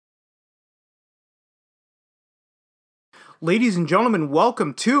Ladies and gentlemen,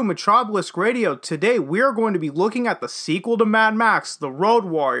 welcome to MetrObelisk Radio. Today we are going to be looking at the sequel to Mad Max, The Road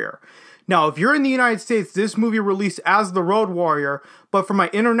Warrior. Now, if you're in the United States, this movie released as The Road Warrior, but for my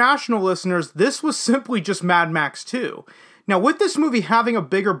international listeners, this was simply just Mad Max 2. Now, with this movie having a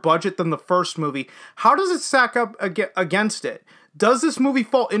bigger budget than the first movie, how does it stack up against it? Does this movie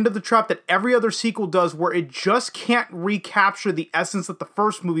fall into the trap that every other sequel does, where it just can't recapture the essence that the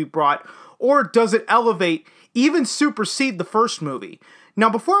first movie brought, or does it elevate, even supersede the first movie? Now,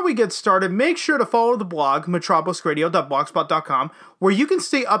 before we get started, make sure to follow the blog, MetrObeliskRadio.blogspot.com, where you can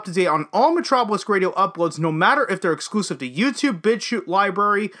stay up to date on all MetrObelisk Radio uploads, no matter if they're exclusive to YouTube, BitChute,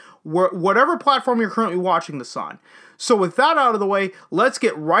 LBRY, whatever platform you're currently watching this on. So with that out of the way, let's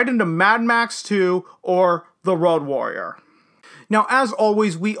get right into Mad Max 2, or The Road Warrior. Now, as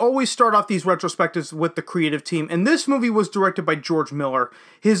always, we always start off these retrospectives with the creative team, and this movie was directed by George Miller.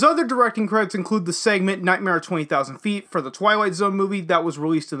 His other directing credits include the segment Nightmare at 20,000 Feet for the Twilight Zone movie that was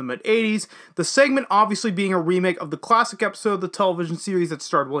released in the mid-80s, the segment obviously being a remake of the classic episode of the television series that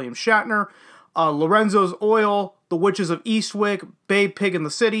starred William Shatner, Lorenzo's Oil, The Witches of Eastwick, Babe Pig in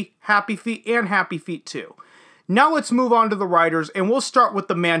the City, Happy Feet, and Happy Feet 2. Now let's move on to the writers, and we'll start with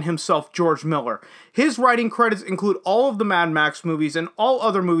the man himself, George Miller. His writing credits include all of the Mad Max movies and all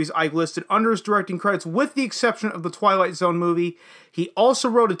other movies I listed under his directing credits, with the exception of the Twilight Zone movie. He also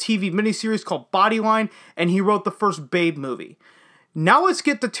wrote a TV miniseries called Bodyline, and he wrote the first Babe movie. Now let's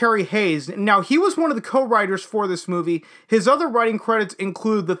get to Terry Hayes. Now, he was one of the co-writers for this movie. His other writing credits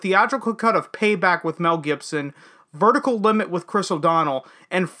include the theatrical cut of Payback with Mel Gibson, Vertical Limit with Chris O'Donnell,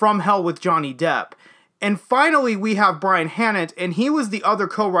 and From Hell with Johnny Depp. And finally, we have Brian Hannett, and he was the other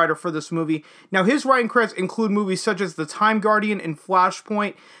co-writer for this movie. Now, his writing credits include movies such as The Time Guardian and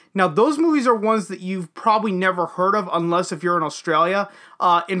Flashpoint. Now, those movies are ones that you've probably never heard of, unless if you're in Australia.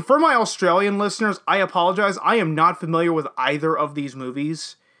 And for my Australian listeners, I apologize. I am not familiar with either of these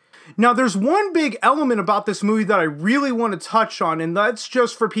movies. Now, there's one big element about this movie that I really want to touch on, and that's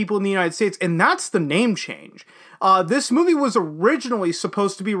just for people in the United States, and that's the name change. This movie was originally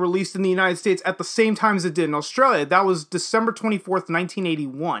supposed to be released in the United States at the same time as it did in Australia. That was December 24th,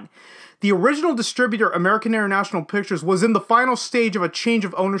 1981. The original distributor, American International Pictures, was in the final stage of a change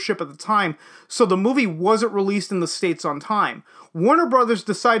of ownership at the time, so the movie wasn't released in the States on time. Warner Brothers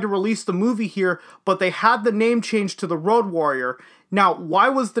decided to release the movie here, but they had the name changed to The Road Warrior. Now, why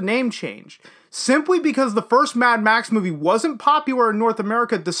was the name changed? Simply because the first Mad Max movie wasn't popular in North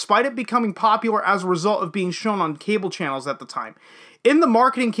America, despite it becoming popular as a result of being shown on cable channels at the time. In the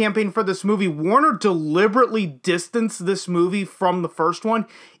marketing campaign for this movie, Warner deliberately distanced this movie from the first one,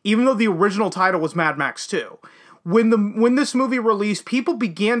 even though the original title was Mad Max 2. When this movie released, people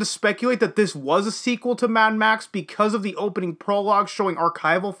began to speculate that this was a sequel to Mad Max because of the opening prologue showing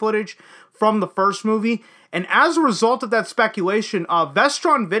archival footage from the first movie. And as a result of that speculation,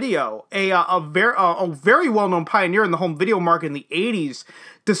 Vestron Video, a very well-known pioneer in the home video market in the 80s,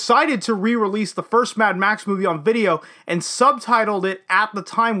 decided to re-release the first Mad Max movie on video and subtitled it at the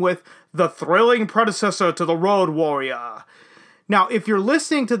time with The Thrilling Predecessor to The Road Warrior. Now, if you're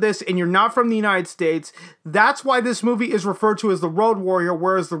listening to this and you're not from the United States, that's why this movie is referred to as The Road Warrior,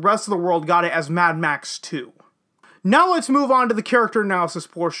 whereas the rest of the world got it as Mad Max 2. Now let's move on to the character analysis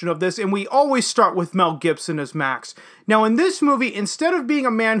portion of this, and we always start with Mel Gibson as Max. Now, in this movie, instead of being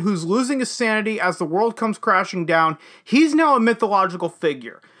a man who's losing his sanity as the world comes crashing down, he's now a mythological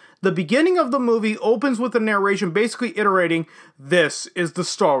figure. The beginning of the movie opens with a narration basically iterating, "This is the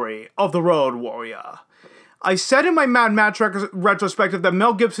story of the Road Warrior." I said in my Mad Max retrospective that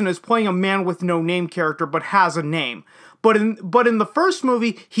Mel Gibson is playing a man with no name character, but has a name. But in the first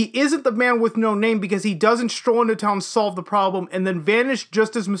movie, he isn't the man with no name because he doesn't stroll into town, solve the problem, and then vanish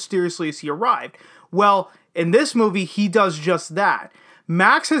just as mysteriously as he arrived. Well, in this movie, he does just that.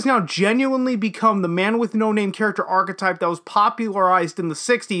 Max has now genuinely become the man with no name character archetype that was popularized in the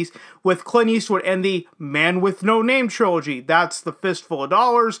 60s with Clint Eastwood and the Man with No Name trilogy. That's The Fistful of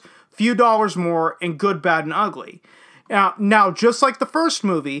Dollars, Few Dollars More, and Good, Bad, and Ugly. Now, just like the first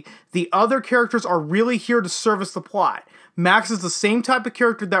movie, the other characters are really here to service the plot. Max is the same type of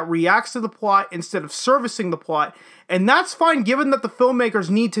character that reacts to the plot instead of servicing the plot, and that's fine given that the filmmakers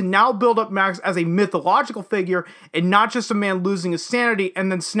need to now build up Max as a mythological figure and not just a man losing his sanity and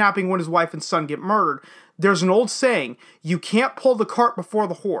then snapping when his wife and son get murdered. There's an old saying, you can't pull the cart before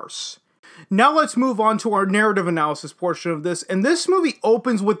the horse. Now let's move on to our narrative analysis portion of this, and this movie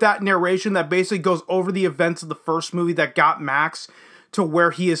opens with that narration that basically goes over the events of the first movie that got Max to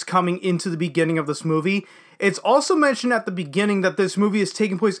where he is coming into the beginning of this movie. It's also mentioned at the beginning that this movie is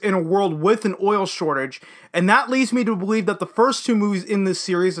taking place in a world with an oil shortage, and that leads me to believe that the first two movies in this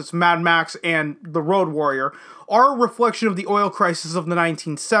series, it's Mad Max and The Road Warrior, are a reflection of the oil crisis of the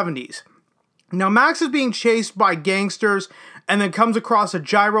 1970s. Now, Max is being chased by gangsters and then comes across a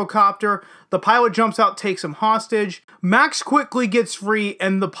gyrocopter. The pilot jumps out, takes him hostage. Max quickly gets free,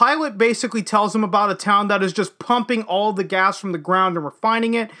 and the pilot basically tells him about a town that is just pumping all the gas from the ground and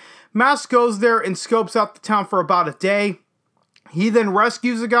refining it. Max goes there and scopes out the town for about a day. He then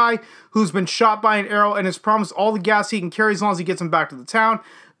rescues a guy who's been shot by an arrow and is promised all the gas he can carry as long as he gets him back to the town.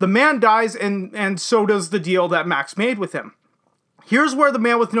 The man dies, and so does the deal that Max made with him. Here's where the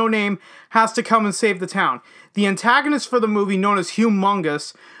man with no name has to come and save the town. The antagonist for the movie, known as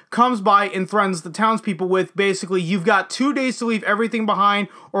Humongous, comes by and threatens the townspeople with basically, you've got 2 days to leave everything behind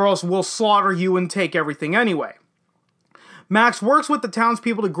or else we'll slaughter you and take everything anyway. Max works with the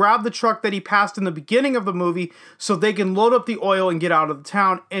townspeople to grab the truck that he passed in the beginning of the movie so they can load up the oil and get out of the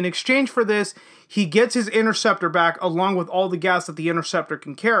town. In exchange for this, he gets his interceptor back along with all the gas that the interceptor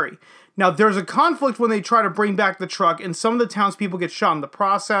can carry. Now, there's a conflict when they try to bring back the truck, and some of the townspeople get shot in the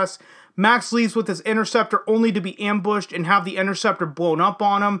process. Max leaves with his interceptor only to be ambushed and have the interceptor blown up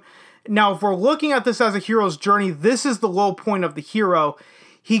on him. Now, if we're looking at this as a hero's journey, this is the low point of the hero.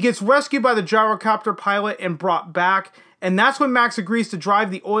 He gets rescued by the gyrocopter pilot and brought back, and that's when Max agrees to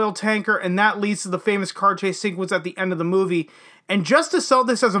drive the oil tanker, and that leads to the famous car chase sequence at the end of the movie. And just to sell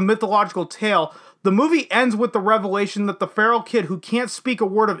this as a mythological tale, the movie ends with the revelation that the feral kid who can't speak a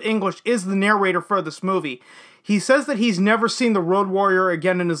word of English is the narrator for this movie. He says that he's never seen the Road Warrior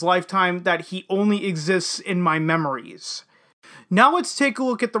again in his lifetime, that he only exists in my memories. Now let's take a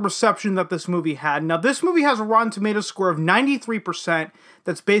look at the reception that this movie had. Now, this movie has a Rotten Tomatoes score of 93%,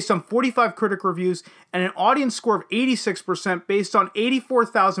 that's based on 45 critic reviews, and an audience score of 86% based on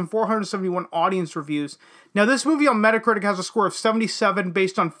 84,471 audience reviews. Now, this movie on Metacritic has a score of 77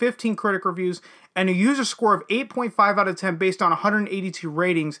 based on 15 critic reviews, and a user score of 8.5 out of 10 based on 182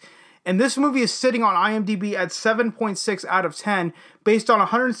 ratings. And this movie is sitting on IMDb at 7.6 out of 10 based on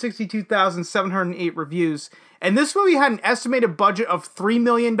 162,708 reviews. And this movie had an estimated budget of $3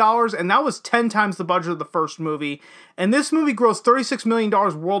 million, and that was 10 times the budget of the first movie. And this movie grossed $36 million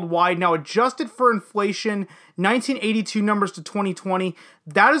worldwide. Now, adjusted for inflation, 1982 numbers to 2020,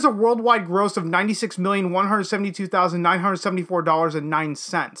 that is a worldwide gross of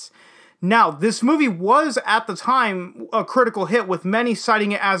 $96,172,974.09. Now, this movie was, at the time, a critical hit, with many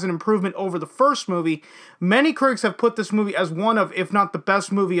citing it as an improvement over the first movie. Many critics have put this movie as one of, if not the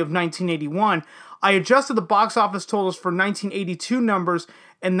best movie of 1981. I adjusted the box office totals for 1982 numbers,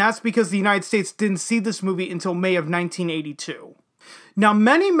 and that's because the United States didn't see this movie until May of 1982. Now,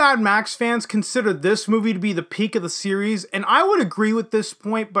 many Mad Max fans consider this movie to be the peak of the series, and I would agree with this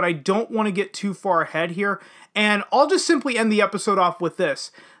point, but I don't want to get too far ahead here, and I'll just simply end the episode off with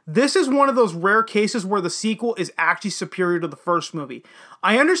this. This is one of those rare cases where the sequel is actually superior to the first movie.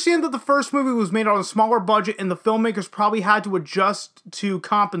 I understand that the first movie was made on a smaller budget and the filmmakers probably had to adjust to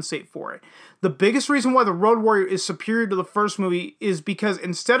compensate for it. The biggest reason why The Road Warrior is superior to the first movie is because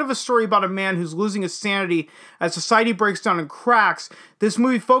instead of a story about a man who's losing his sanity as society breaks down and cracks, this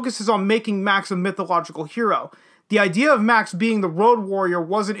movie focuses on making Max a mythological hero. The idea of Max being the Road Warrior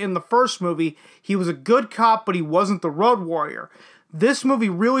wasn't in the first movie. He was a good cop, but he wasn't the Road Warrior. This movie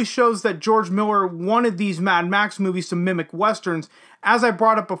really shows that George Miller wanted these Mad Max movies to mimic Westerns. As I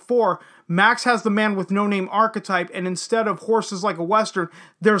brought up before, Max has the man with no name archetype, and instead of horses like a Western,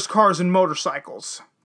 there's cars and motorcycles.